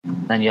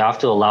then you have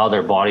to allow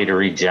their body to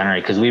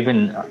regenerate. Because we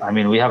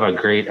have a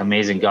great,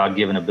 amazing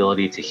God-given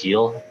ability to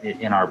heal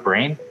in our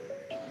brain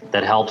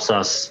that helps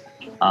us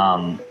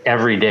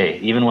every day,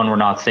 even when we're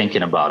not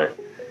thinking about it.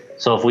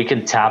 So if we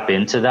can tap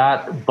into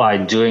that by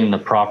doing the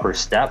proper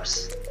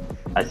steps,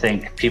 I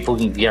think people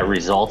can get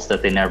results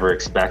that they never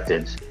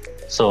expected.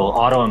 So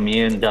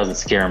autoimmune doesn't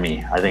scare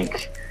me. I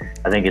think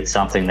it's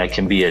something that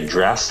can be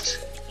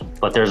addressed,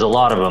 but there's a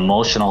lot of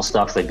emotional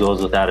stuff that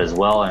goes with that as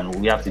well, and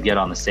we have to get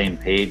on the same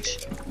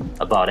page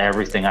about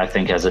everything, I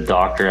think, as a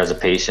doctor, as a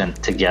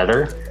patient,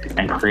 together,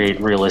 and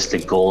create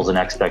realistic goals and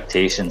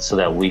expectations so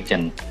that we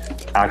can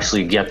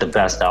actually get the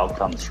best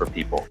outcomes for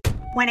people.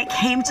 When it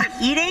came to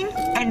eating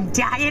and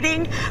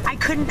dieting, I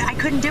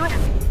couldn't do it.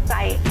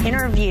 I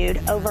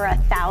interviewed over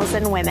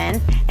 1,000 women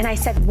and I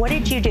said, what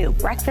did you do?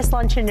 Breakfast,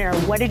 lunch, and dinner.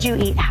 What did you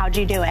eat? How'd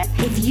you do it?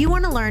 If you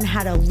want to learn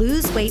how to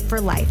lose weight for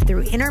life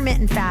through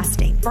intermittent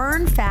fasting,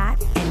 burn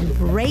fat, and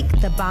break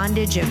the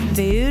bondage of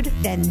food,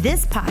 then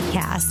this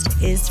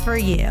podcast is for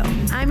you.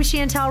 I'm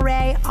Chantel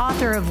Ray,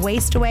 author of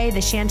Waste Away, The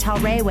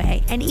Chantel Ray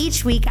Way, and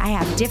each week I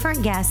have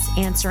different guests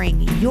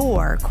answering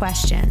your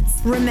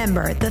questions.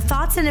 Remember, the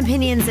thoughts and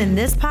opinions in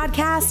this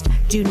podcast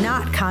do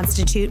not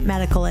constitute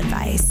medical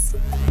advice.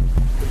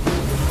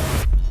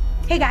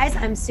 Hey guys,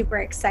 I'm super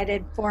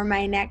excited for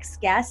my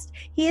next guest.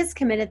 He has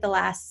committed the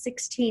last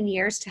 16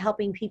 years to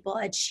helping people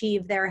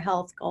achieve their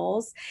health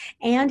goals,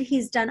 and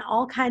he's done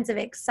all kinds of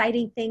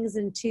exciting things.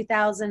 In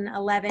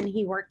 2011,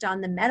 he worked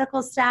on the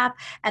medical staff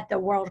at the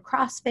World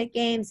CrossFit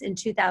Games. In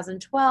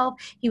 2012,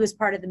 he was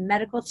part of the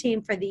medical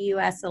team for the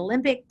U.S.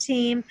 Olympic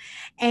team,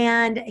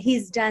 and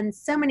he's done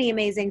so many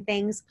amazing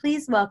things.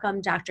 Please welcome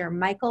Dr.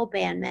 Michael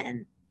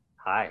Bandmann.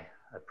 Hi,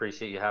 I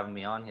appreciate you having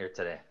me on here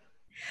today.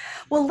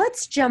 Well,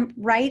 let's jump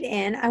right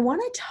in. I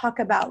want to talk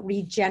about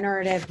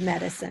regenerative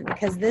medicine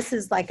because this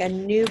is like a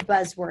new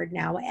buzzword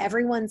now.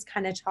 Everyone's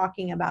kind of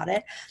talking about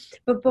it.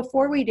 But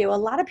before we do, a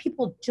lot of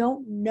people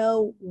don't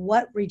know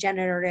what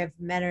regenerative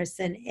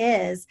medicine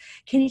is.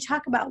 Can you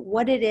talk about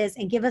what it is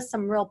and give us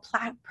some real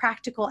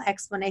practical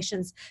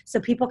explanations so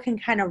people can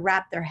kind of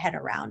wrap their head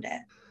around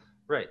it?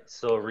 Right.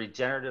 So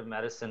regenerative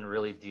medicine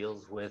really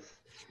deals with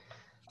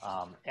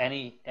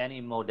any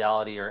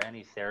modality or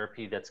any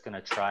therapy that's going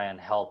to try and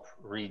help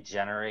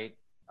regenerate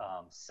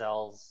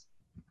cells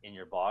in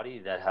your body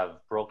that have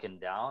broken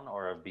down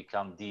or have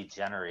become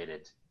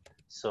degenerated.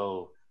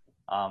 So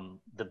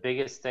the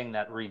biggest thing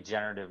that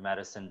regenerative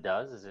medicine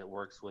does is it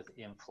works with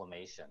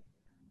inflammation.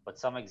 But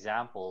some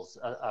examples,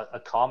 a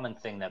common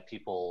thing that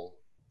people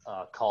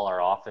call our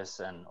office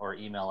or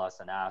email us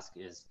and ask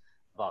is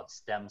about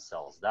stem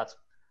cells. That's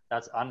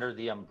under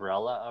the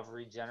umbrella of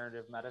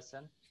regenerative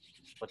medicine.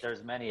 But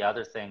there's many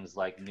other things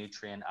like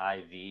nutrient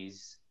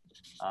IVs.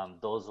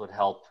 Those would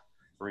help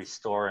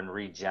restore and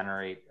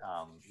regenerate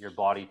your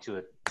body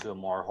to a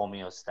more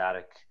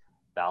homeostatic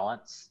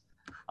balance.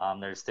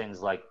 There's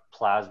things like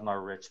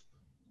platelet-rich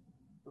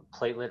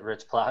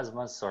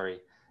plasma.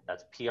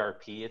 That's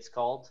PRP it's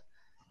called.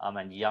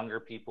 And younger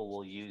people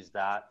will use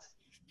that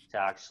to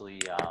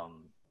actually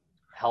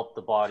help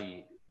the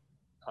body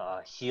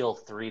heal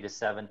 3 to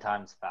 7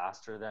 times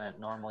faster than it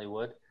normally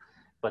would.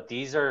 But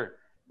these are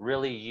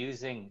really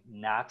using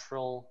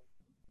natural,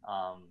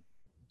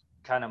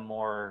 kind of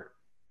more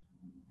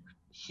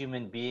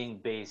human being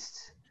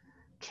based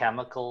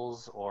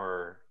chemicals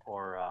or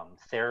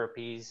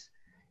therapies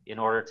in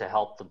order to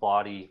help the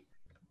body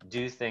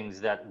do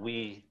things that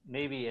we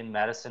maybe in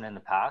medicine in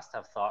the past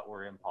have thought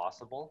were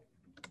impossible,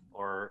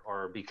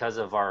 or because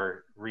of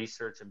our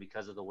research and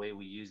because of the way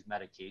we use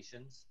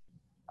medications,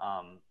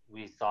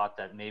 we thought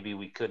that maybe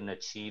we couldn't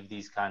achieve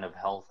these kind of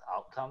health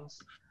outcomes.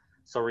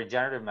 So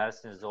regenerative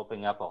medicine is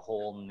opening up a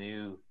whole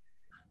new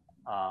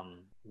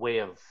way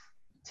of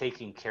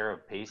taking care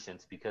of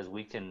patients because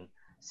we can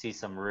see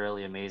some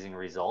really amazing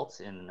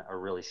results in a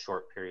really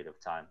short period of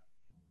time.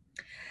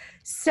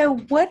 So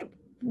what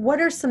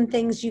are some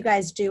things you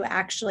guys do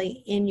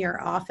actually in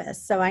your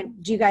office? So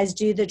do you guys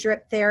do the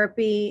drip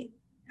therapy,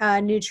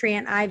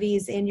 nutrient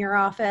IVs in your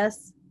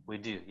office? We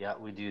do, yeah,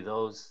 we do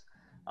those.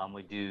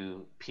 We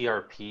do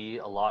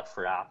PRP a lot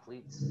for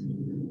athletes.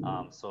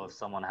 So if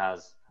someone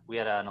we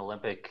had an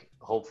Olympic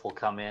hopeful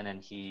come in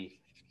and he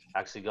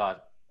actually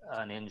got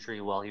an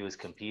injury while he was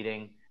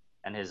competing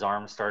and his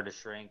arms started to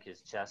shrink,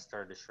 his chest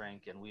started to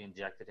shrink, and we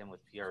injected him with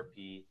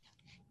PRP.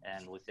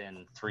 And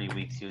within 3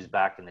 weeks, he was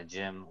back in the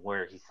gym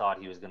where he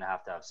thought he was going to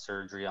have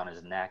surgery on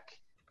his neck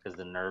because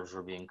the nerves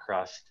were being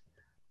crushed.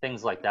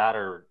 Things like that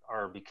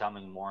are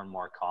becoming more and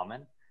more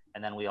common.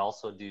 And then we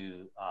also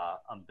do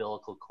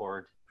umbilical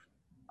cord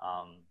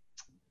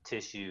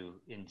tissue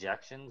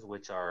injections,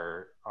 which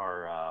are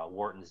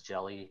Wharton's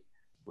jelly,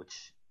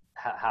 which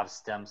have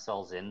stem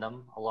cells in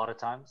them a lot of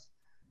times.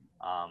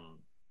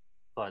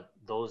 But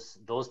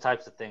those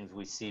types of things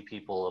we see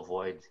people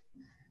avoid.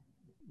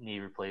 Knee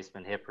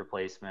replacement, hip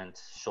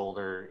replacement,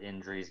 shoulder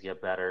injuries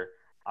get better.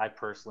 I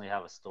personally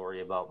have a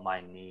story about my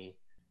knee,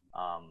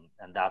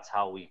 and that's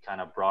how we kind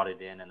of brought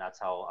it in, and that's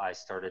how I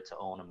started to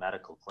own a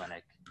medical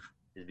clinic,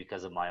 is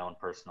because of my own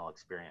personal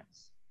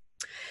experience.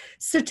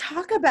 So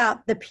talk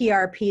about the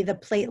PRP, the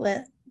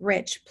platelet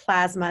rich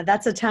plasma.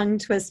 That's a tongue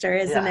twister,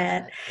 isn't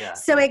it? Yeah, yeah.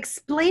 So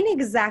explain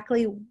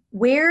exactly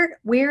where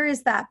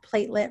is that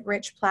platelet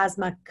rich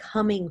plasma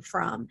coming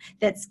from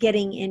that's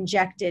getting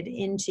injected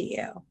into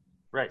you?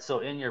 Right. So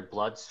in your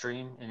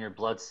bloodstream, in your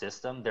blood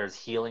system, there's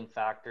healing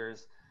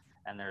factors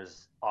and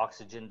there's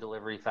oxygen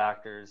delivery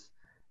factors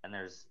and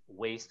there's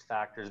waste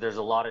factors. There's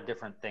a lot of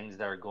different things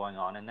that are going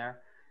on in there.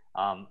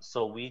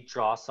 So we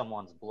draw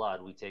someone's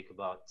blood. We take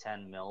about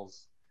 10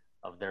 mils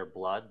of their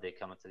blood. They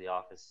come into the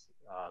office.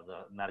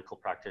 The medical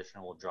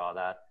practitioner will draw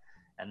that.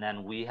 And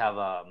then we have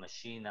a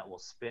machine that will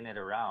spin it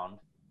around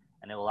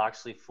and it will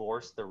actually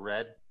force the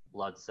red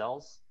blood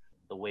cells,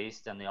 the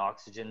waste and the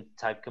oxygen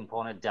type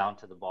component down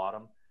to the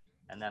bottom,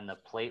 and then the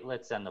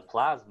platelets and the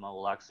plasma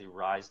will actually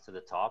rise to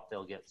the top.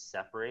 They'll get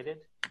separated,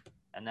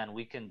 and then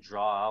we can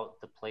draw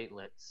out the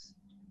platelets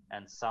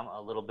and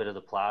a little bit of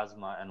the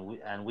plasma,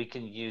 and we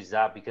can use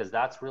that because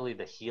that's really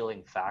the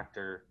healing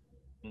factor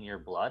in your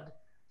blood.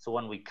 So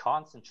when we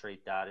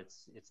concentrate that,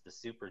 it's the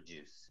super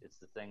juice. It's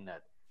the thing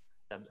that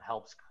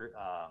helps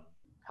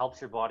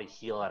your body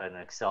heal at an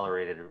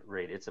accelerated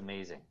rate. It's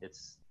amazing.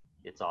 It's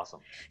awesome.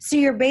 So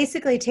you're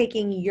basically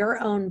taking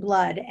your own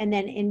blood and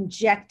then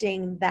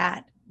injecting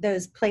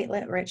those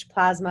platelet rich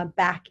plasma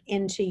back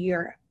into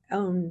your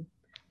own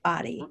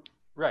body.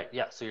 Right.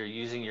 Yeah. So you're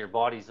using your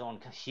body's own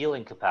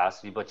healing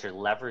capacity, but you're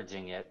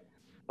leveraging it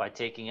by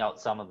taking out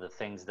some of the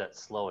things that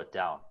slow it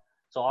down.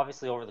 So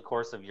obviously over the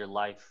course of your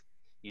life,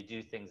 you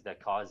do things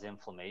that cause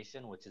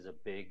inflammation, which is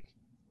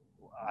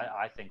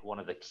I think one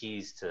of the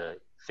keys to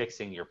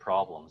fixing your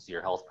problems,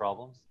 your health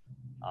problems.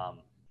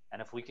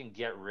 And if we can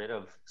get rid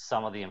of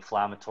some of the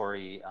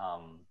inflammatory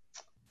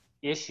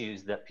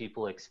issues that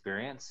people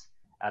experience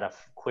at a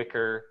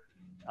quicker,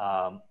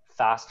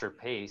 faster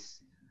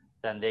pace,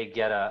 then they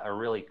get a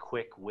really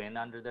quick win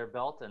under their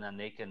belt, and then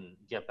they can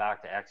get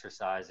back to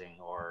exercising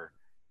or,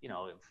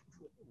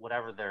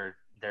 whatever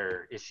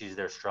their issues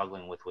they're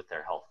struggling with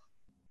their health.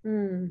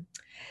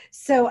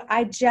 So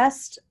I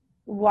just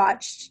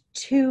watched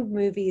 2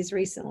 movies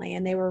recently,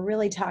 and they were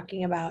really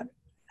talking about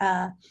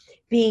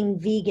being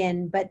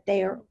vegan, but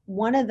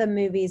one of the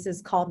movies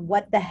is called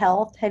What the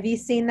Health. Have you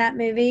seen that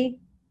movie?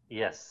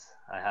 Yes,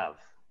 I have.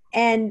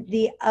 And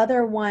the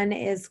other one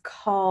is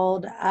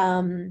called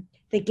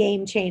The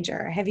Game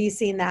Changer. Have you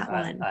seen that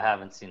one? I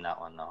haven't seen that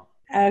one, no.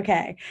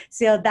 Okay.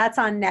 So that's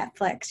on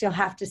Netflix. You'll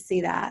have to see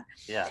that.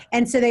 Yeah.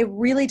 And so they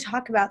really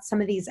talk about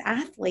some of these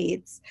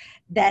athletes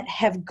that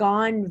have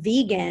gone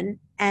vegan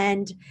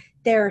and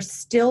they're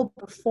still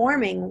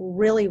performing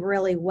really,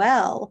 really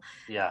well.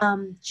 Yeah.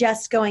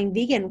 Just going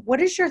vegan. What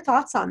is your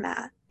thoughts on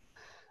that?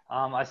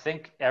 I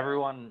think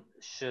everyone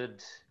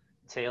should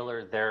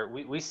tailor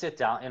we sit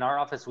down in our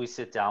office, we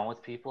sit down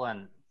with people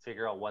and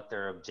figure out what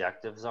their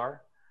objectives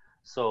are.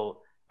 So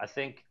I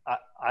think,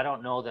 I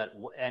don't know that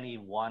any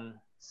one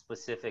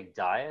specific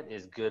diet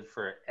is good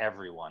for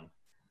everyone.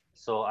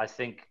 So I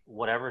think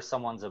whatever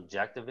someone's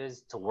objective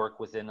is, to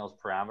work within those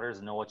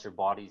parameters, know what your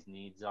body's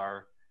needs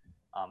are,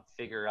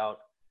 figure out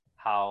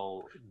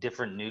how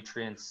different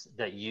nutrients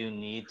that you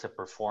need to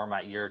perform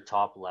at your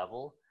top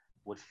level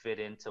would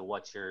fit into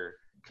what you're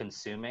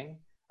consuming.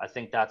 I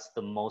think that's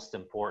the most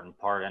important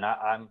part. And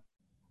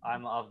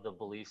I'm of the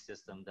belief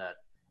system that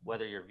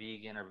whether you're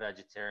vegan or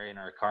vegetarian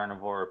or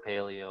carnivore or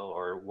paleo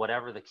or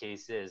whatever the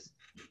case is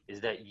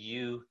that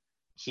you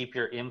keep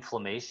your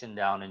inflammation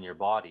down in your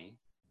body,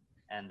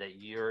 and that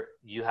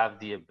you have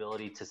the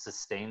ability to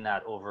sustain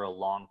that over a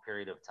long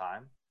period of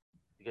time.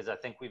 Because I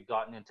think we've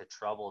gotten into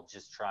trouble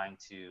just trying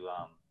to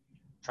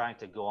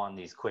go on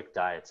these quick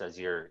diets. As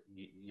you're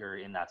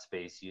in that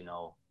space,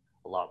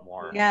 a lot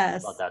more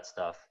about that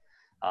stuff.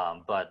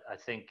 But I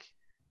think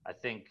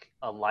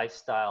a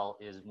lifestyle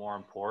is more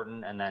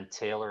important, and then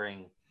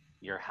tailoring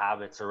your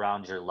habits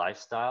around your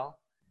lifestyle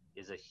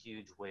is a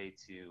huge way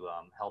to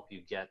help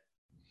you get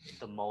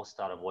the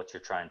most out of what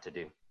you're trying to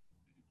do.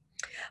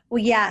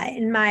 Well, yeah,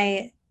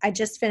 I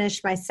just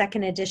finished my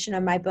 2nd edition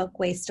of my book,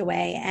 Waste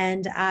Away,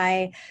 and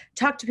I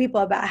talk to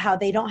people about how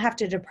they don't have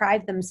to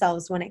deprive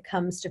themselves when it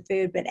comes to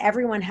food, but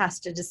everyone has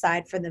to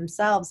decide for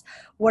themselves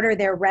what are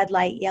their red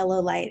light, yellow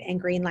light,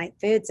 and green light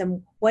foods.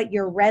 And what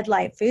your red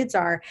light foods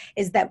are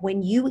is that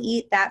when you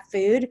eat that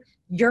food,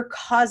 you're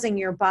causing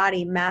your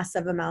body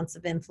massive amounts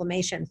of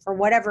inflammation. For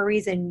whatever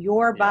reason,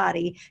 your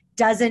body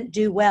doesn't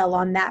do well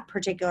on that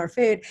particular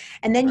food.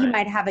 And then you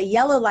might have a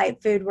yellow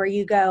light food where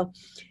you go,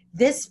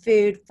 this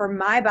food for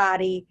my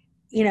body,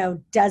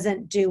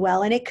 doesn't do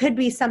well. And it could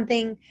be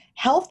something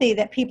healthy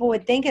that people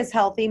would think is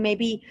healthy.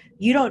 Maybe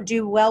you don't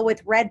do well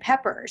with red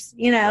peppers,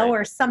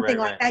 or something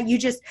like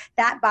that.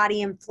 That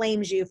body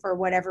inflames you for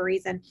whatever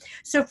reason.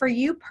 So for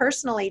you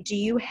personally, do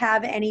you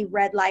have any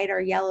red light or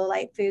yellow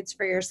light foods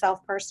for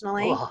yourself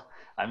personally? Well,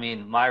 I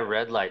mean, my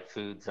red light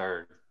foods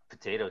are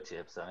potato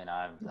chips. I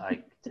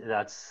mean,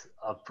 that's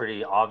a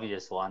pretty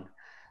obvious one.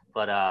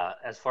 But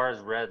as far as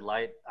red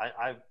light,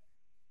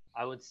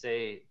 I would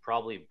say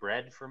probably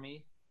bread for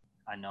me.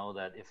 I know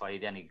that if I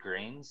eat any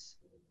grains,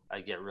 I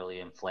get really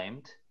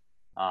inflamed.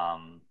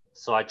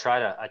 So I try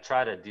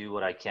to do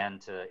what I can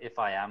to, if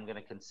I am going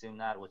to consume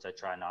that, which I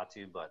try not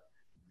to, but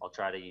I'll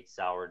try to eat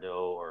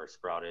sourdough or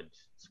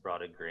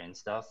sprouted grain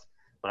stuff.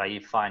 But I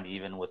find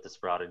even with the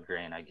sprouted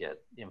grain, I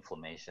get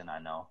inflammation, I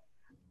know.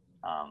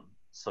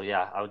 So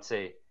yeah, I would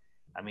say,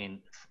 I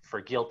mean,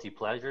 for guilty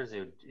pleasures,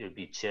 it would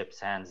be chips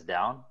hands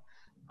down.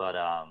 But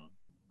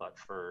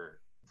for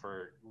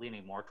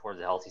leaning more towards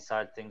the healthy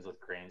side, things with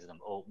grains in them,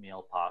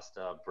 oatmeal,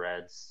 pasta,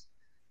 breads,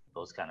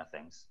 those kind of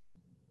things.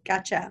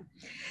 Gotcha.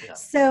 Yeah.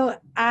 So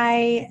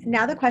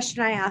now the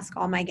question I ask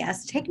all my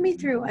guests, take me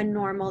through a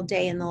normal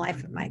day in the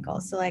life of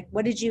Michael. So like,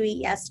 what did you eat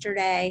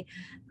yesterday?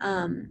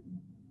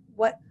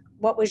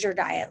 What was your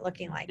diet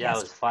looking like? Yeah, yesterday?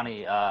 It was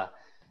funny.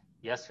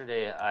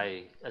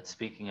 Yesterday,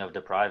 speaking of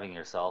depriving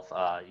yourself,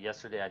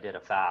 yesterday I did a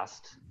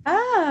fast.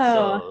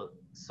 Oh.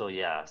 So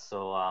yeah.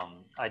 So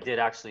I did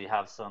actually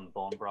have some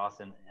bone broth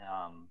and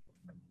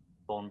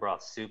bone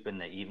broth soup in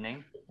the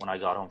evening when I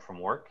got home from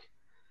work,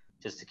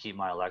 just to keep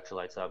my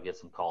electrolytes up, get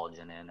some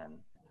collagen in,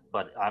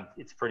 but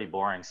it's a pretty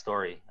boring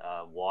story.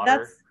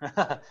 Water.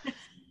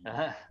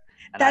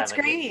 That's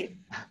great.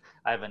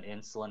 I have an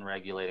insulin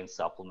regulating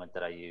supplement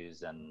that I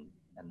use, and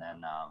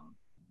then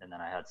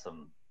I had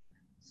some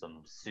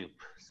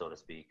soup, so to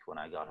speak, when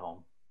I got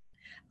home.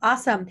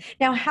 Awesome.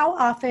 Now, how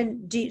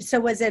often so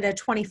was it a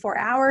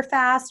 24-hour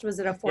fast? Was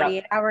it a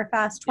 48-hour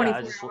fast?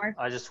 24-hour?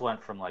 I just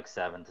went from like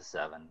 7 to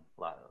 7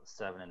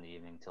 in the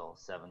evening till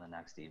 7 the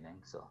next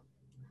evening. So.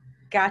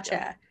 Gotcha.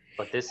 Yeah.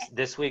 But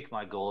this week,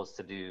 my goal is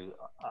to do,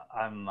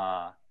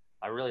 I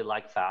really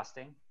like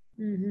fasting.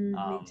 Mm-hmm,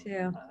 me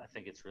too. I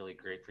think it's really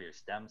great for your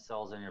stem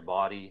cells in your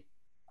body.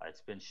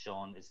 It's been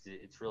shown,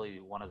 it's really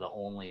one of the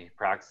only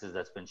practices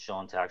that's been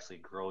shown to actually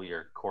grow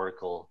your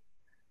cortical,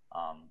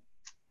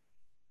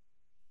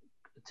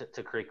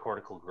 to create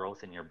cortical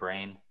growth in your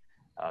brain,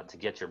 to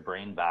get your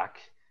brain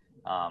back.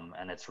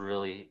 And it's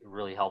really,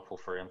 really helpful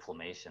for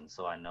inflammation.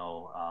 So I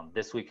know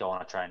this week I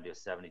want to try and do a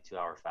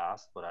 72-hour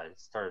fast, but I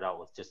started out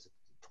with just a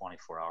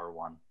 24-hour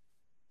one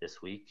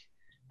this week.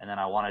 And then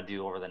I want to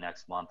do over the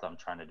next month, I'm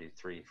trying to do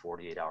 3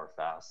 48-hour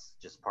fasts,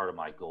 just part of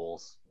my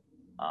goals.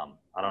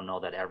 I don't know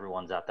that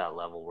everyone's at that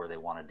level where they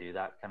want to do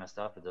that kind of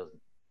stuff. I don't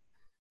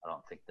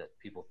think that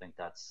people think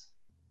that's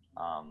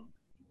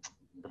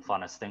the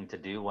funnest thing to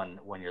do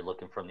when you're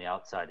looking from the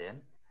outside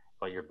in,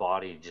 but your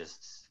body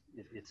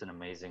it's an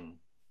amazing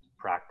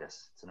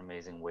practice. It's an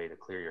amazing way to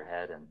clear your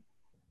head and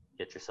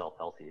get yourself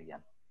healthy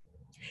again.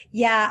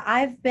 Yeah,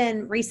 I've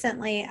been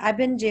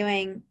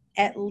doing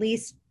at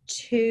least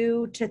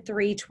 2 to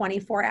 3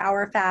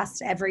 24-hour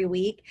fasts every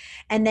week.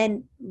 And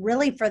then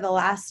really for the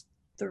last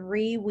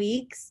 3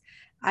 weeks,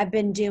 I've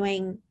been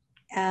doing,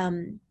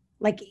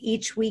 like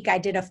each week I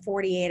did a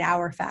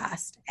 48-hour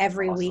fast.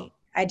 Every week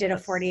I did a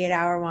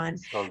 48-hour one.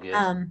 So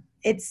good.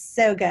 It's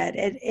so good.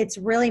 It's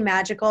really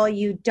magical.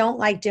 You don't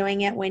like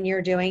doing it when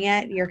you're doing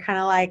it. You're kind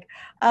of like,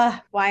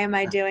 why am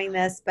I doing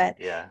this? But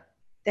yeah,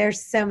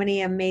 there's so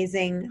many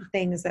amazing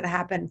things that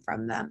happen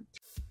from them.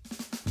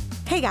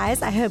 Hey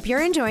guys, I hope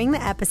you're enjoying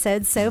the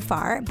episode so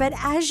far, but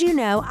as you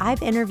know,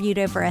 I've interviewed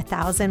over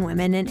 1,000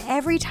 women, and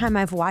every time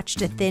I've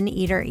watched a thin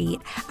eater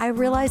eat, I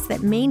realize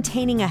that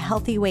maintaining a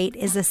healthy weight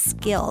is a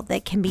skill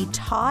that can be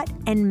taught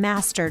and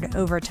mastered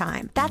over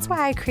time. That's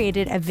why I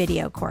created a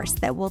video course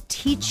that will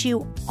teach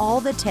you all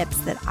the tips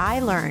that I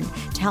learned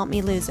to help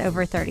me lose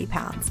over 30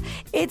 pounds.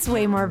 It's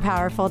way more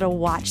powerful to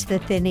watch the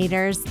thin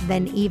eaters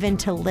than even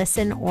to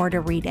listen or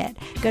to read it.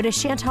 Go to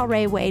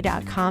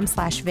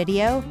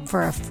chantelrayway.com/video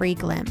for a free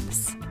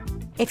glimpse.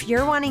 If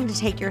you're wanting to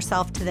take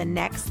yourself to the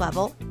next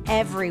level,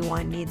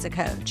 everyone needs a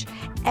coach.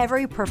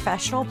 Every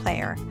professional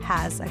player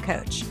has a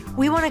coach.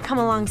 We want to come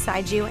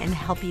alongside you and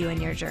help you in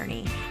your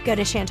journey. Go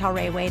to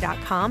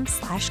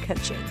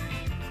chantelrayway.com/coaching.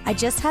 I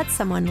just had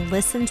someone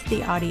listen to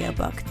the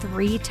audiobook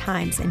 3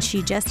 times, and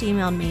she just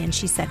emailed me and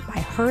she said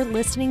by her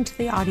listening to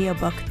the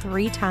audiobook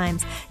 3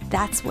 times,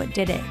 that's what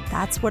did it.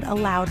 That's what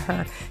allowed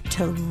her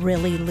to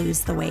really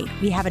lose the weight.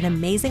 We have an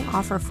amazing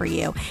offer for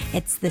you.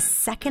 It's the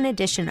 2nd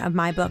edition of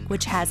my book,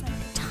 which has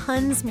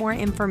tons more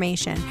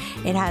information.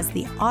 It has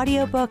the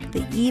audiobook,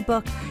 the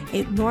ebook.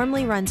 It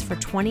normally runs for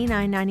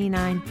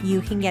 $29.99. You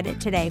can get it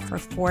today for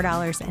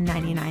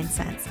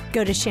 $4.99.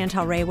 Go to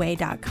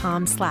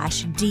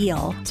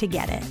chantelrayway.com/deal to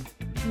get it.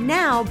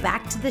 Now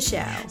back to the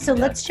show. So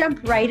let's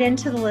jump right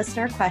into the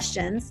listener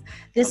questions.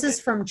 This is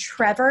from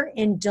Trevor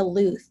in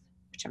Duluth,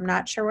 which I'm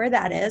not sure where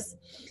that is.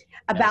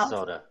 About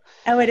Minnesota.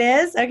 Oh, it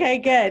is? Okay,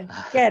 good.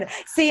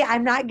 See,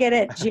 I'm not good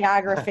at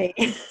geography.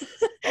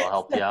 I'll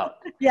help you out.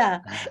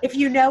 Yeah. If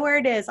you know where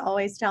it is,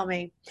 always tell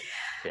me.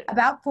 Okay.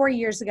 About 4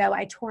 years ago,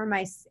 I tore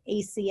my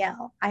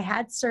ACL. I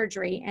had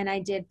surgery and I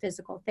did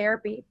physical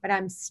therapy, but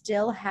I'm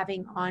still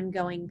having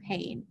ongoing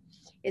pain.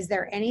 Is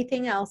there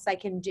anything else I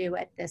can do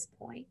at this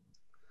point?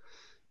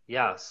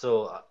 Yeah.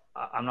 So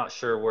I'm not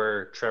sure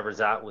where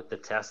Trevor's at with the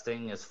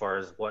testing as far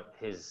as what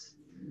his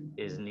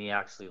knee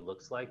actually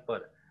looks like,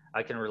 but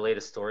I can relate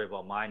a story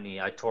about my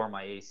knee. I tore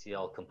my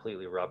ACL,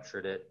 completely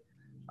ruptured it,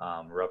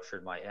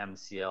 ruptured my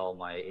MCL,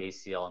 my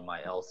ACL, and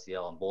my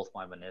LCL, and both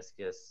my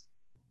meniscus.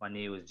 My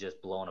knee was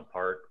just blown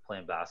apart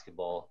playing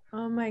basketball.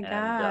 Oh my And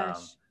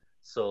gosh.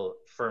 so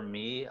for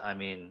me, I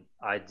mean,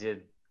 I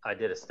did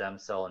a stem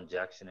cell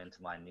injection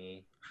into my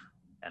knee,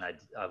 and I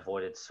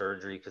avoided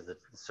surgery because the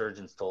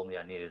surgeons told me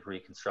I needed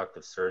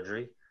reconstructive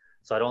surgery.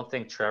 So I don't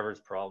think Trevor's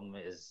problem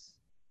is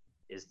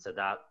to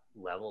that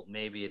level.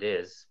 Maybe it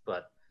is,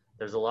 but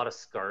there's a lot of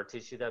scar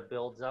tissue that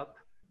builds up.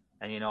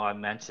 And I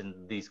mentioned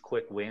these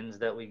quick wins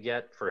that we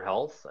get for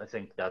health. I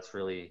think that's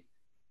really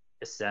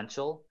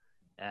essential.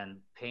 And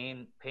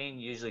pain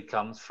usually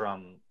comes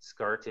from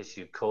scar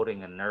tissue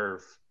coating a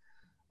nerve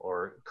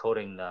or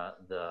coating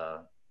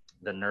the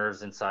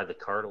nerves inside the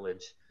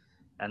cartilage.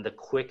 And the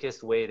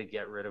quickest way to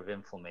get rid of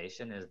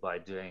inflammation is by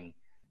doing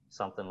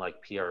something like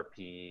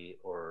PRP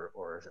or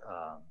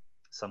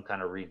some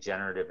kind of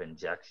regenerative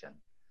injection.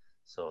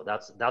 So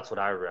that's what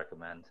I would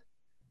recommend.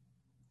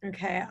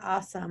 Okay,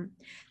 awesome.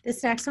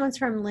 This next one's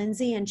from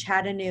Lindsay in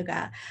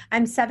Chattanooga.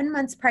 I'm 7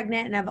 months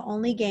pregnant and I've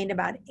only gained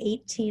about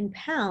 18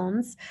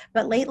 pounds,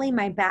 but lately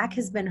my back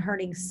has been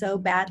hurting so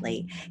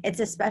badly. It's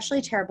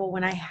especially terrible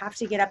when I have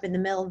to get up in the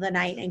middle of the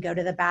night and go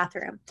to the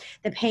bathroom.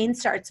 The pain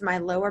starts in my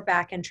lower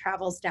back and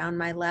travels down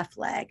my left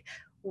leg.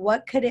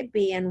 What could it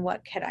be and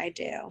what could I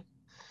do?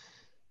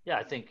 Yeah,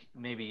 I think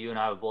maybe you and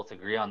I would both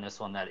agree on this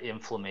one, that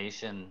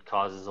inflammation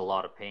causes a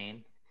lot of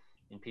pain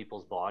in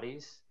people's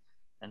bodies.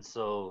 And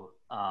so,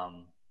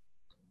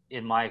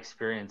 in my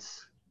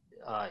experience,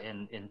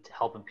 in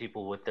helping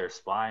people with their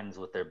spines,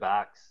 with their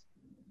backs,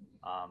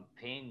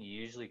 pain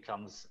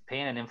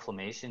and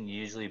inflammation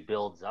usually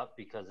builds up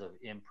because of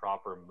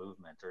improper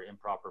movement or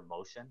improper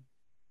motion.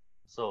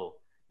 So,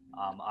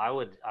 I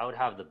would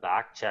have the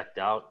back checked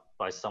out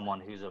by someone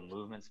who's a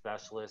movement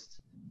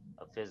specialist,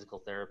 a physical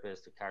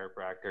therapist, a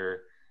chiropractor,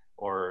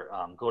 or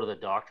go to the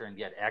doctor and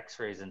get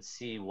X-rays and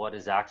see what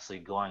is actually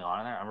going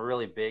on in there. I'm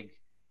really big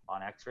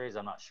on X-rays.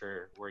 I'm not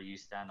sure where you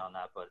stand on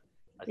that, but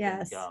I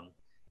think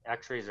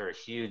X-rays are a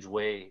huge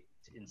way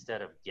to,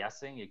 instead of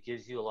guessing, it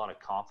gives you a lot of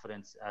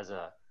confidence as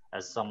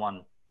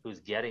someone who's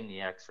getting the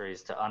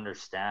X-rays to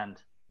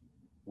understand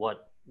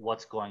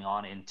what's going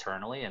on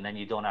internally, and then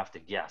you don't have to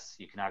guess.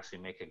 You can actually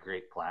make a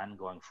great plan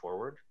going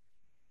forward.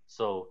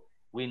 So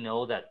we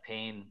know that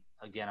pain,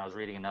 again, I was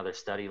reading another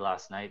study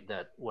last night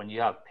that when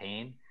you have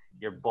pain,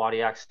 your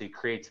body actually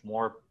creates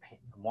more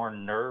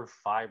nerve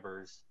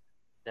fibers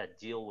that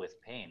deal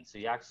with pain. So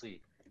you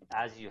actually,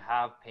 as you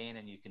have pain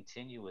and you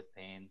continue with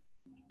pain,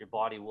 your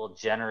body will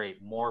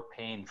generate more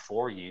pain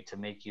for you to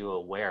make you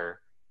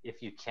aware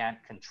if you can't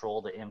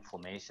control the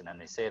inflammation. And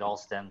they say it all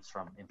stems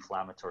from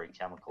inflammatory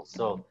chemicals.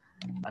 So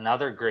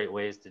another great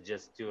way is to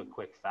just do a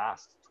quick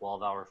fast,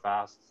 12-hour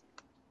fast,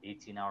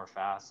 18-hour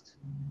fast,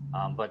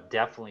 but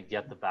definitely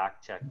get the back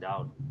checked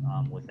out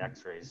with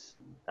X-rays.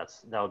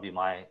 That would be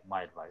my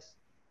advice.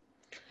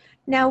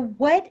 Now,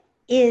 what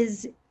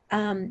is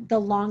the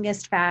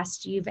longest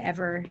fast you've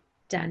ever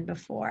done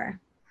before?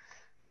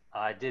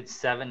 I did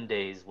 7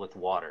 days with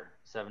water,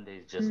 7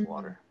 days just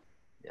water.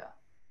 Yeah.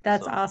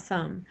 That's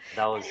awesome.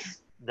 That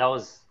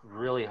was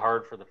really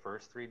hard for the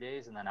first 3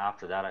 days. And then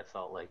after that, I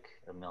felt like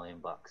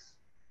 $1,000,000.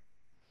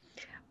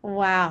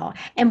 Wow.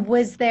 And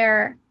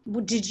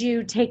did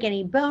you take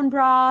any bone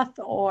broth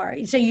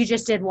so you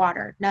just did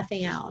water,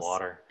 nothing else?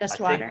 Water. Just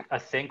water. I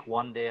think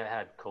one day I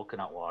had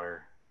coconut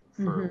water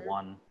for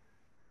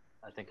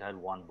I think I had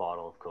one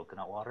bottle of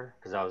coconut water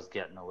because I was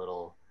getting a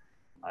little,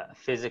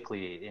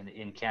 physically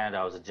in Canada,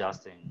 I was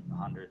adjusting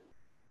 100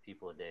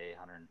 people a day,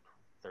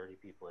 130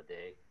 people a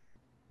day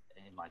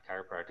in my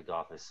chiropractic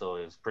office. So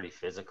it was pretty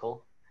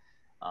physical.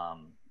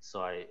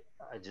 So I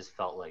just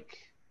felt like,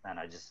 man,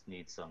 I just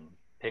need some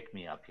pick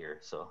me up here.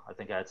 So I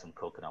think I had some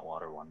coconut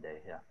water one day.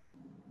 Yeah.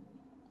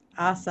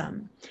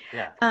 Awesome.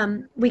 Yeah.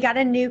 We got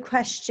a new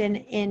question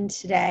in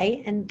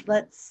today, and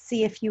let's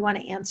see if you want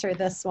to answer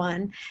this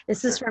one.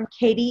 This is from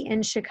Katie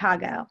in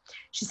Chicago.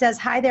 She says,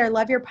 "Hi there,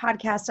 love your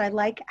podcast. I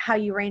like how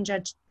you range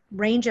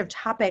of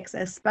topics,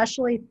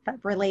 especially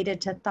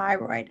related to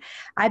thyroid.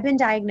 I've been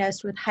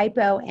diagnosed with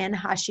hypo and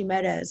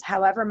Hashimoto's.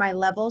 However, my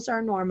levels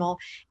are normal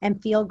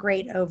and feel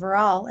great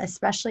overall,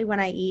 especially when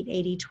I eat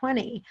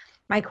 80-20.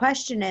 My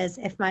question is,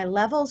 if my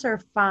levels are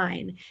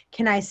fine,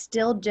 can I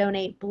still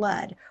donate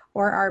blood?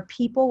 Or are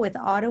people with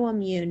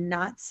autoimmune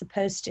not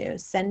supposed to?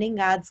 Sending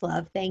God's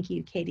love. Thank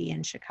you, Katie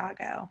in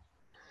Chicago."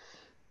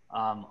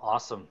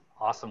 Awesome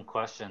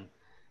question.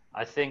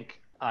 I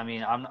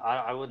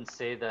wouldn't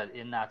say that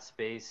in that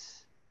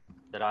space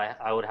that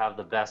I would have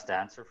the best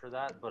answer for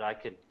that, but I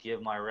could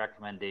give my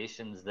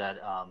recommendations that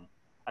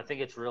I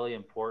think it's really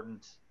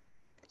important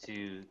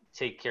to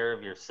take care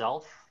of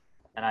yourself.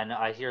 And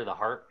I hear the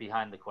heart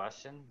behind the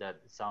question,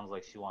 that it sounds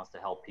like she wants to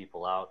help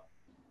people out.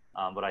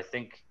 But I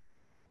think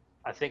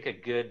a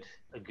good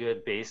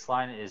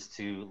baseline is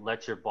to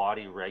let your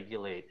body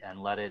regulate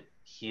and let it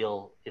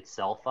heal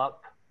itself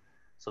up,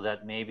 so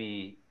that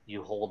maybe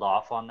you hold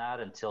off on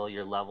that until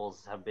your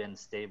levels have been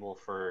stable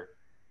for,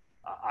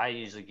 I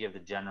usually give the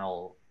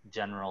general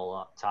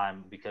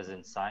time, because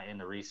in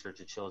the research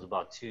it shows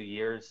about 2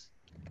 years.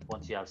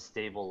 Once you have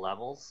stable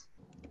levels,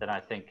 then I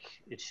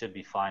think it should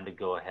be fine to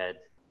go ahead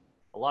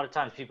a lot of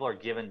times people are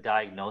given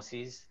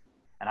diagnoses,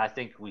 and I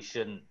think we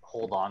shouldn't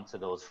hold on to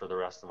those for the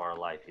rest of our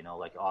life, you know,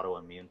 like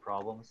autoimmune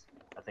problems.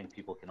 I think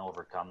people can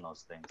overcome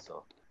those things.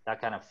 So that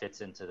kind of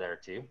fits into there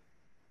too.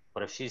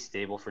 But if she's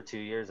stable for 2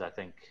 years, I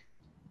think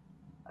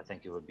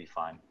it would be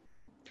fine.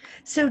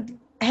 So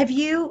have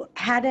you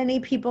had any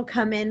people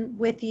come in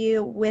with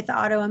you with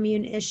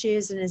autoimmune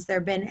issues? And has there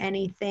been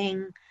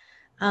anything,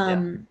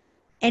 Yeah.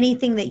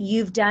 anything that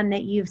you've done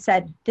that you've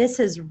said, this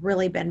has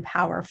really been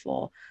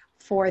powerful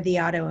for the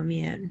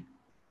autoimmune?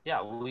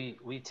 Yeah,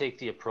 we take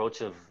the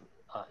approach of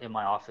in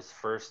my office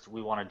first,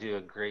 we want to do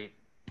a great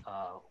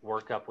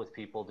workup with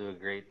people, do a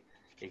great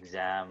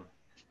exam,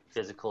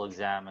 physical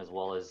exam, as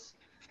well as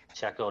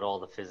check out all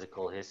the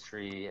physical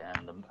history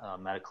and the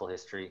medical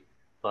history.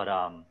 But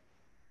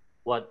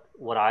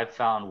what I've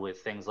found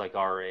with things like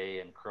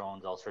RA and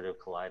Crohn's, ulcerative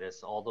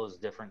colitis, all those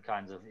different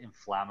kinds of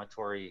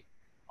inflammatory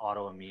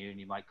autoimmune,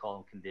 you might call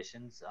them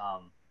conditions,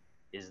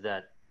 is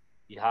that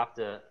you have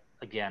to,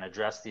 again,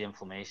 address the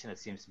inflammation. It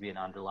seems to be an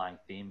underlying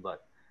theme,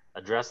 but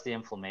address the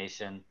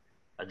inflammation,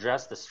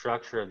 address the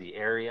structure of the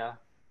area,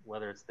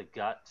 whether it's the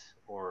gut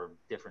or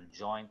different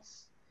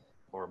joints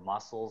or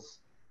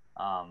muscles.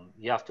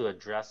 You have to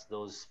address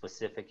those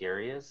specific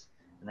areas,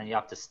 and then you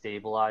have to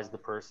stabilize the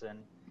person.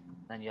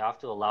 Then you have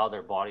to allow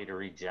their body to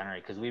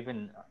regenerate, because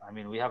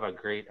we have a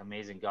great,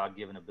 amazing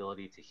God-given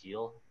ability to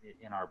heal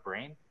in our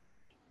brain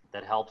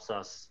that helps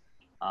us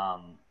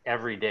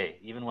every day,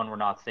 even when we're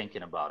not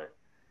thinking about it.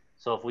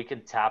 So if we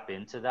can tap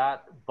into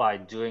that by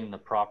doing the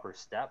proper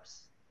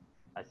steps,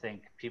 I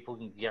think people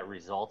can get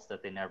results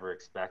that they never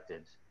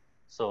expected.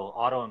 So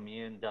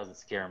autoimmune doesn't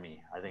scare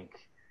me. I think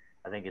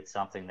it's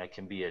something that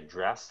can be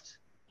addressed,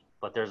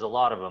 but there's a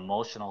lot of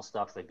emotional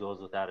stuff that goes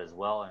with that as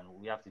well. And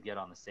we have to get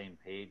on the same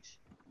page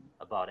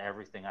about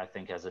everything, I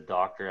think, as a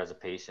doctor, as a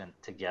patient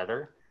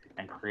together,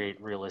 and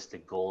create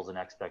realistic goals and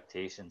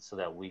expectations so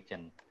that we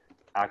can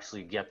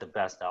actually get the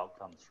best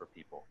outcomes for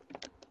people.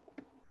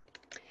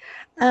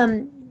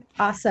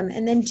 Awesome.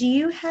 And then do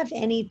you have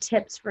any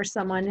tips for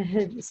someone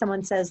who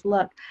someone says,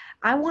 look,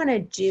 I want to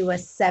do a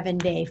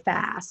 7-day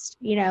fast,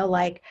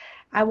 like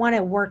I want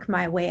to work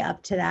my way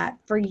up to that.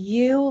 For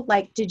you,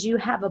 like, did you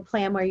have a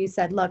plan where you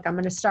said, look, I'm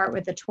going to start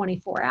with a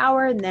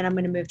 24-hour and then I'm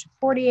going to move to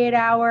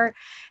 48-hour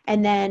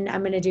and then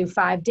I'm going to do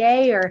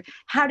 5-day, or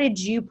how did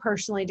you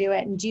personally do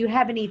it? And do you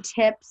have any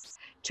tips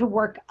to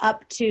work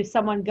up to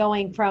someone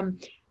going from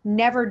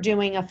never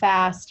doing a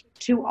fast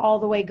to all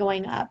the way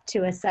going up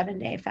to a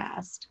 7-day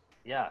fast?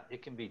 Yeah,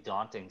 it can be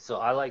daunting. So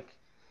I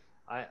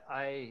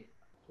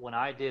when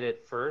I did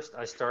it first,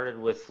 I started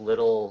with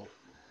little,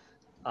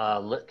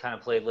 kind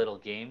of played little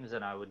games,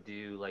 and I would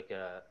do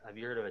have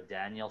you heard of a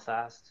Daniel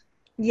fast?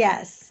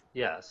 Yes.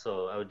 Yeah,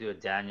 so I would do a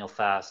Daniel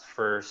fast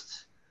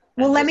first.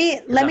 Well, let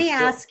me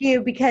ask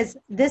you, because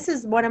this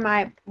is one of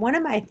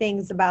my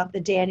things about the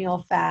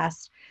Daniel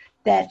fast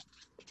that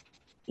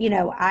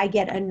I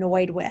get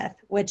annoyed with,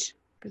 which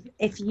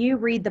if you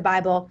read the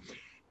Bible,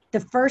 the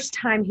first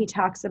time he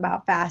talks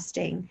about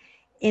fasting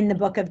in the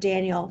book of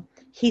Daniel,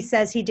 he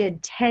says he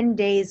did 10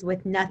 days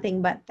with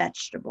nothing but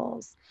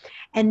vegetables.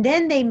 And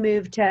then they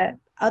moved to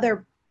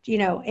other,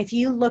 if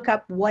you look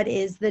up what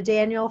is the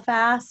Daniel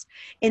fast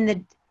in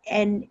the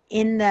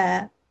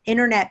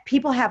internet,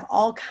 people have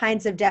all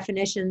kinds of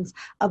definitions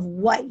of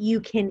what you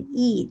can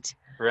eat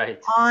right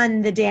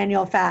on the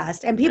Daniel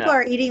fast. And people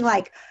are eating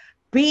like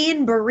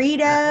bean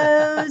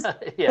burritos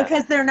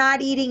because they're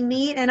not eating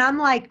meat. And I'm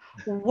like,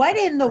 what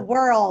in the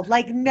world?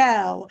 Like,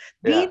 no,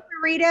 bean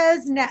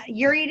burritos, no,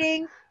 you're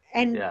eating.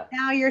 And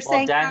now you're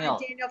saying Daniel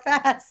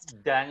fast.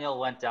 Daniel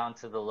went down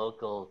to the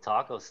local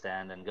taco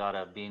stand and got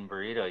a bean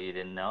burrito. You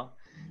didn't know?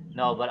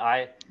 No, but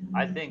I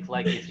think,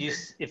 like,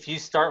 if you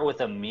start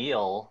with a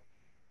meal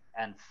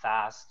and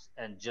fast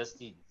and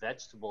just eat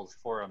vegetables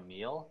for a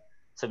meal,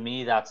 to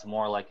me that's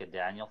more like a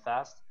Daniel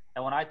fast.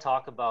 And when I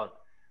talk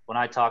about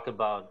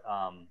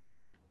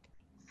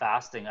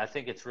fasting, I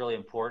think it's really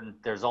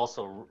important. There's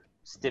also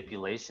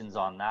stipulations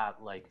on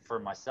that. Like for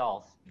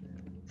myself,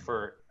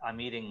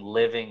 I'm eating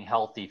living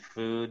healthy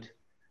food.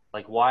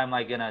 Like, why am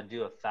I gonna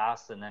do a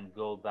fast and then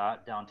go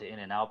back down to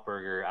In-N-Out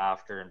Burger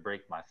after and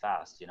break my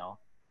fast?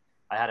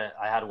 I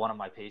had one of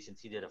my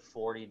patients. He did a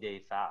 40-day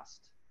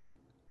fast.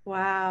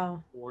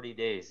 Wow. 40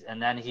 days, and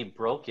then he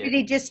broke it. Did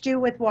he just do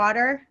with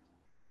water?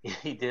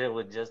 He did it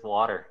with just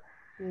water.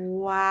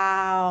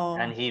 Wow.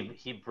 And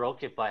he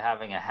broke it by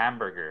having a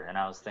hamburger, and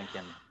I was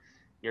thinking,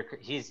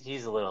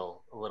 he's a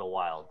little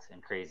wild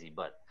and crazy,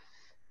 but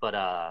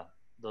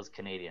those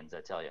Canadians,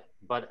 I tell you.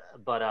 But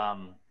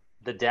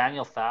the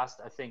Daniel fast,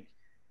 I think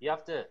you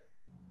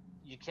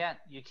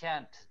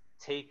can't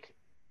take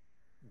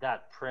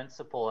that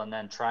principle and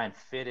then try and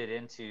fit it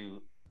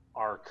into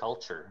our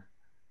culture.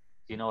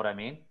 Do you know what I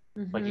mean?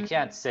 Mm-hmm. Like, you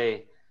can't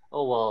say,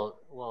 oh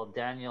well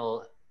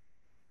Daniel,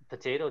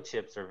 potato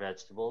chips are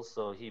vegetables,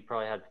 so he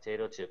probably had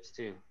potato chips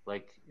too.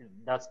 Like,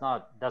 that's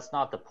not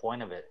the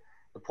point of it.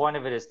 The point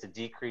of it is to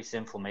decrease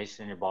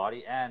inflammation in your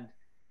body, and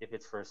if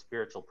it's for a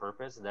spiritual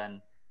purpose,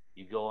 then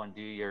you go and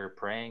do your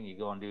praying, you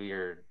go and do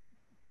your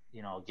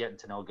you know, getting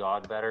to know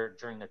God better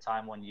during the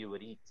time when you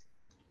would eat.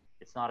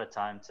 It's not a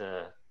time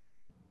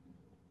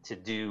to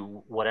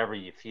do whatever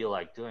you feel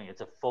like doing.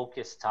 It's a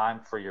focused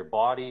time for your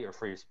body or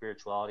for your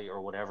spirituality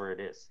or whatever it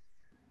is.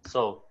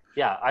 So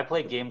yeah, I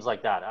play games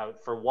like that.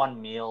 For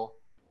one meal,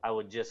 I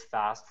would just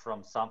fast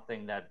from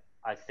something that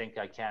I think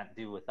I can't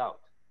do without,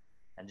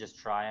 and just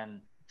try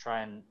and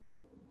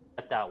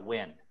get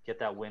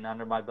that win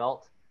under my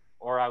belt.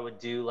 Or I would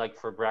do, like,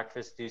 for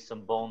breakfast, do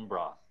some bone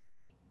broth,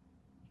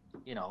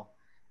 you know,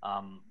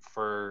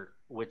 for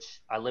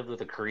which I lived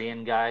with a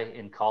Korean guy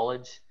in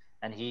college,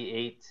 and he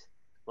ate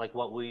like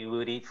what we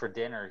would eat for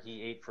dinner,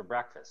 he ate for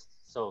breakfast.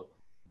 So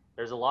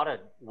there's a lot of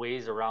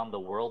ways around the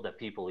world that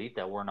people eat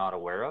that we're not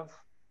aware of,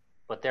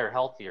 but they're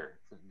healthier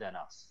than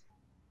us.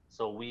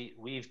 So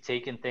we've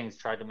taken things,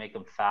 tried to make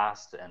them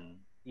fast and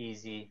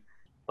easy,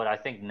 but I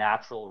think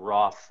natural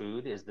raw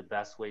food is the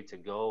best way to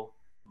go,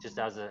 just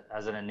as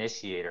an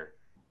initiator.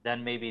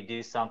 Then maybe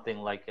do something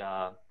like,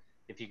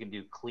 if you can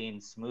do clean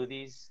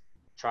smoothies,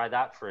 try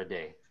that for a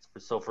day.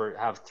 So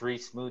have 3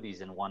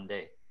 smoothies in one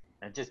day,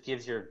 and it just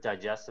gives your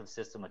digestive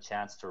system a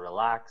chance to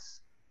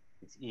relax.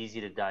 It's easy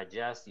to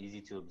digest,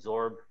 easy to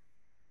absorb,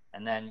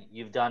 and then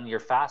you've done your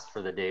fast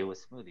for the day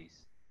with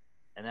smoothies.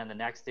 And then the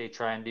next day,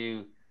 try and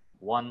do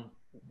one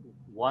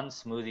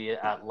smoothie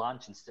at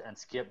lunch, and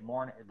skip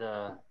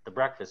the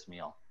breakfast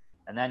meal.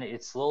 And then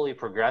it slowly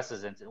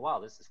progresses into, wow,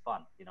 this is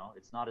fun. You know,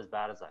 it's not as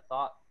bad as I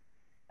thought.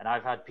 And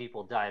I've had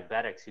people,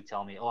 diabetics, who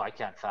tell me, oh, I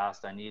can't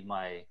fast, I need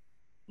my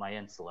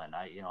insulin,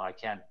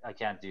 I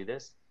can't do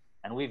this.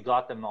 And we've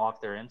got them off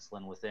their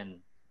insulin within,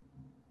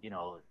 you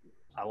know,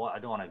 I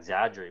don't want to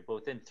exaggerate, but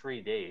within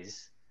 3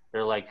 days,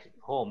 they're like,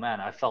 oh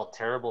man, I felt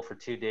terrible for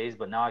 2 days,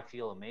 but now I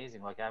feel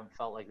amazing. Like, I haven't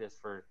felt like this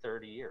for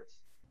 30 years.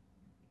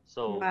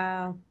 So,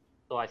 Wow.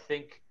 So I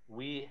think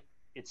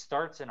it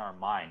starts in our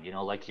mind, you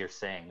know, like you're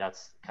saying.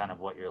 That's kind of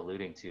what you're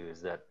alluding to,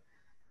 is that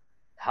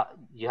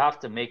you have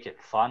to make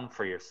it fun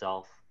for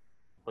yourself,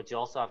 but you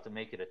also have to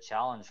make it a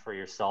challenge for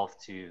yourself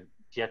to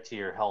get to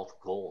your health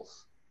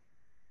goals.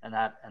 And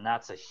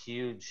that's a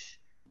huge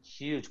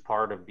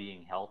part of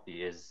being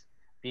healthy, is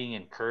being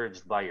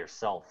encouraged by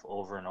yourself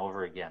over and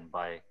over again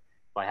by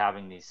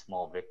having these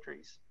small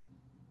victories.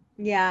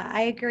 Yeah,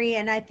 I agree.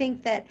 And I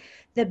think that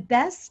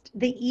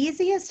the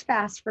easiest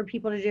fast for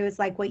people to do is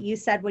like what you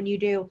said,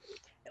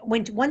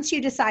 once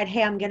you decide,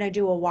 hey, I'm going to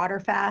do a water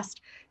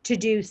fast, to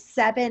do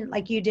 7,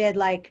 like you did,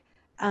 like,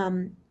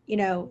 7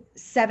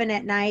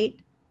 at night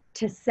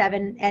to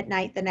 7 at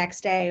night the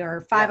next day,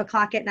 or 5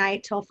 o'clock at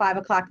night till 5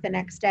 o'clock the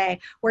next day,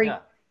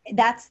 where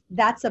that's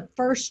a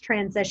first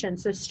transition.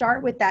 So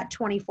start with that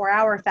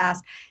 24-hour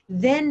fast,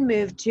 then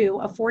move to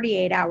a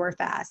 48-hour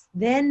fast,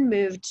 then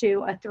move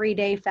to a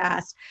 3-day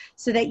fast,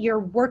 so that you're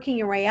working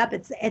your way up.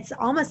 It's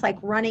almost like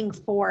running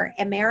for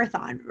a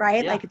marathon,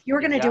 right? Like if you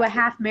were going to do a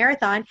half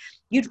marathon,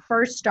 you'd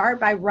first start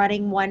by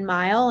running 1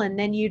 mile, and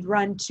then you'd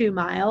run 2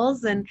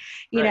 miles, and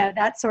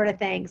that sort of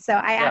thing. So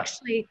I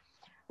actually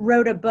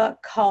wrote a book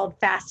called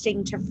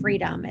Fasting to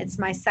Freedom. It's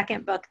my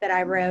second book that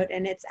I wrote,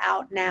 and it's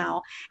out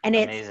now. And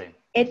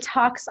it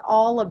talks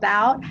all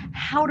about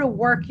how to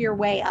work your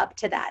way up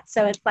to that.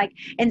 So it's like,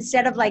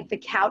 instead of like the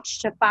couch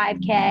to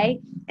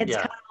 5K, it's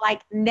kind of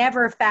like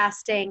never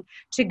fasting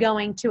to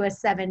going to a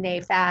 7-day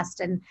fast,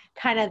 and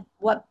kind of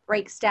what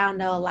breaks down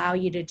to allow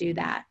you to do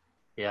that.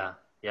 Yeah.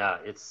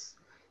 It's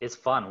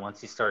fun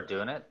once you start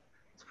doing it.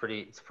 It's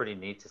pretty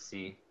neat to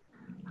see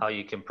how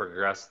you can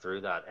progress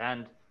through that.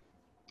 And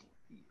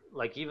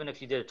like, even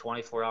if you did a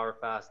 24-hour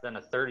fast, then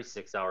a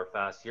 36-hour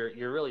fast,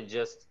 you're really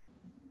just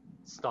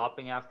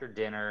stopping after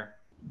dinner,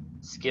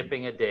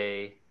 skipping a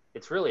day.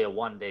 It's really a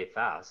 1-day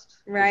fast.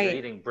 Right. You're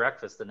eating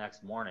breakfast the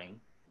next morning.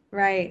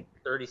 Right.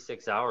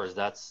 36 hours.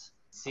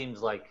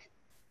 Seems like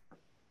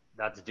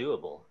that's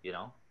doable, you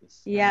know?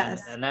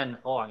 Yes. And then,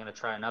 I'm going to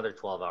try another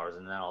 12 hours,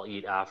 and then I'll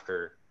eat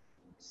after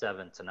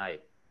 7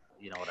 tonight.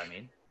 You know what I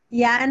mean?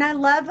 Yeah. And I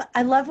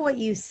love what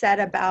you said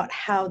about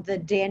how the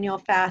Daniel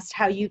fast,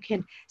 how you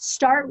can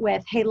start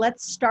with, hey,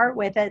 let's start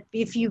with it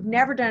if you've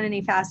never done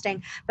any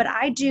fasting. But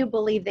I do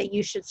believe that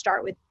you should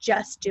start with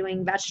just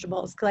doing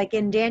vegetables. Like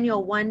in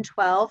Daniel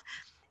 1:12,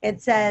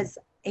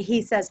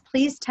 he says,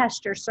 please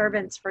test your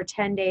servants for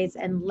 10 days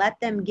and let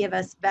them give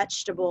us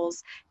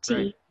vegetables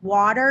to eat,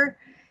 water.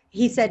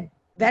 He said,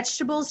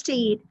 vegetables to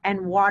eat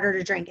and water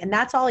to drink. And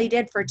that's all he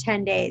did for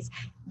 10 days.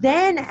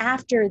 Then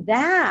after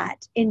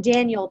that, in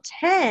Daniel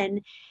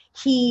 10,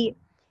 he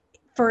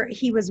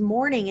was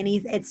mourning, and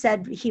it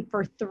said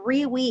for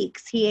 3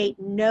 weeks, he ate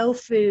no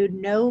food,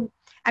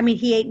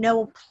 he ate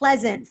no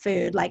pleasant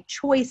food, like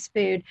choice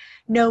food,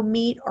 no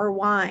meat or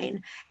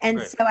wine.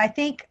 And so I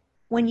think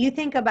when you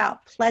think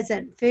about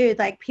pleasant food,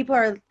 like people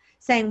are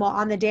saying, well,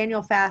 on the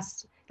Daniel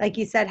fast, like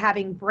you said,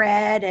 having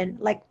bread, and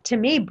like, to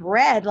me,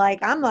 bread, like,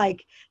 I'm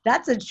like,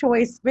 that's a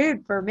choice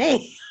food for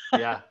me.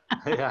 Yeah.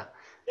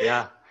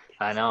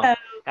 I know.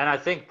 And I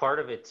think part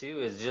of it too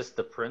is just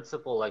the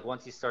principle. Like,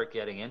 once you start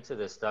getting into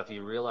this stuff,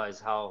 you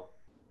realize how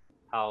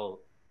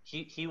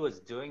he was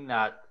doing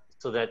that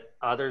so that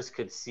others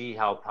could see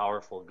how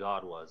powerful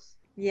God was.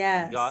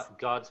 Yes.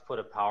 God's put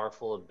a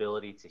powerful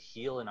ability to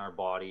heal in our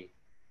body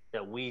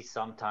that we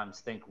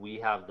sometimes think we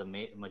have the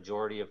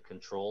majority of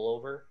control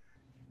over,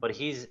 but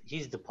he's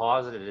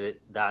deposited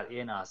that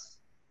in us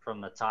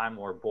from the time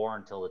we're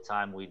born till the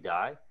time we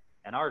die,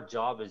 and our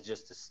job is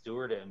just to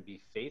steward it and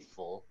be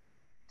faithful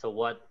to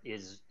what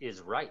is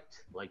right.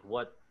 Like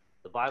what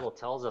the Bible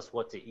tells us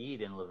what to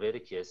eat in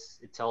Leviticus.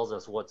 It tells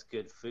us what's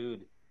good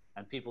food,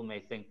 and people may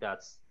think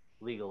that's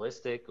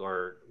legalistic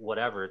or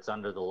whatever, it's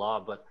under the law,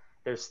 but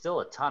there's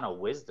still a ton of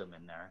wisdom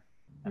in there,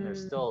 and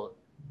there's still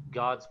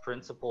God's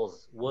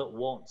principles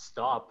won't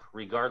stop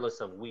regardless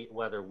of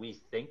whether we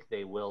think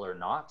they will or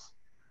not.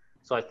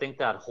 So I think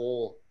that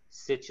whole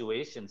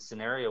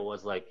scenario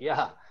was like,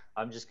 yeah,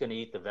 I'm just going to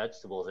eat the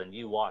vegetables, and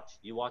you watch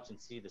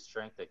and see the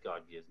strength that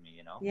God gives me,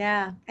 you know?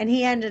 Yeah. And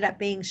he ended up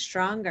being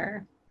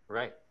stronger.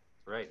 Right.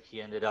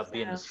 He ended up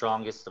being the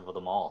strongest of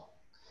them all.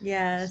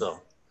 Yes.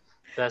 So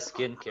best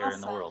skincare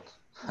in the world.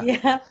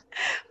 Yeah.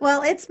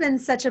 Well, it's been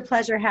such a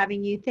pleasure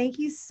having you. Thank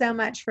you so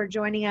much for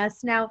joining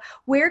us. Now,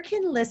 where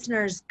can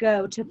listeners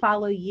go to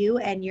follow you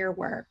and your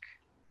work?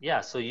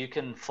 Yeah, so you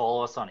can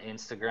follow us on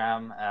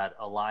Instagram at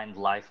Aligned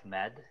Life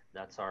Med.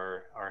 That's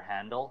our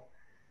handle.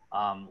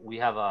 We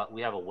have a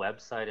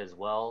website as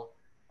well,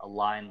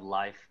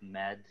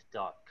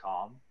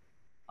 alignedlifemed.com.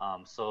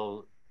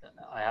 So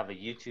I have a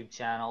YouTube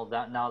channel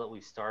now that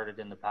we've started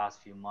in the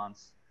past few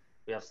months.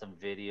 We have some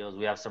videos.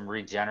 We have some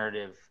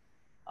regenerative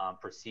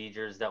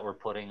procedures that we're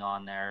putting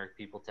on there.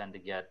 People tend to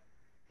get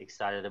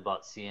excited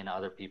about seeing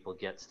other people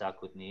get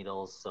stuck with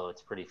needles, so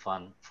it's pretty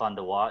fun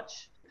to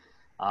watch.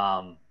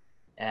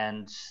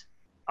 And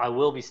I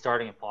will be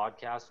starting a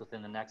podcast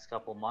within the next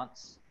couple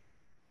months.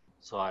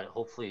 So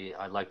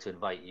I'd like to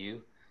invite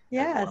you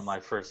as one of my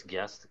first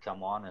guests to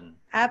come on and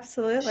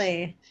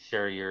absolutely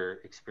share your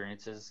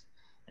experiences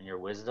and your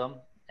wisdom.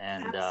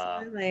 And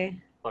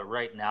absolutely. But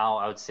right now,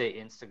 I would say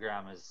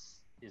Instagram is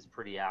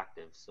pretty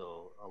active.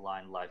 So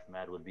Aligned Life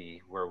Med would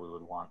be where we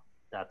would want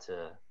that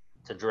to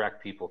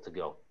direct people to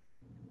go.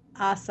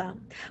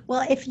 Awesome.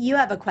 Well, if you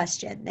have a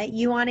question that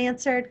you want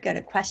answered, go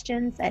to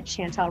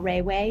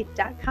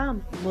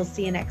questions@chantelrayway.com. We'll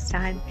see you next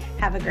time.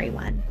 Have a great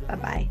one.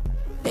 Bye-bye.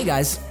 Hey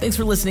guys, thanks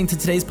for listening to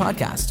today's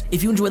podcast.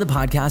 If you enjoy the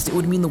podcast, it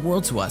would mean the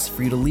world to us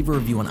for you to leave a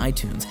review on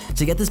iTunes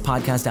to get this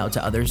podcast out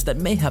to others that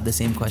may have the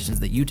same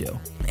questions that you do.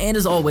 And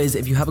as always,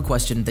 if you have a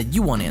question that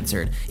you want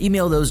answered,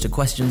 email those to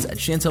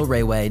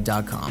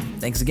questions@chantelrayway.com.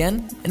 Thanks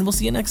again, and we'll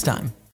see you next time.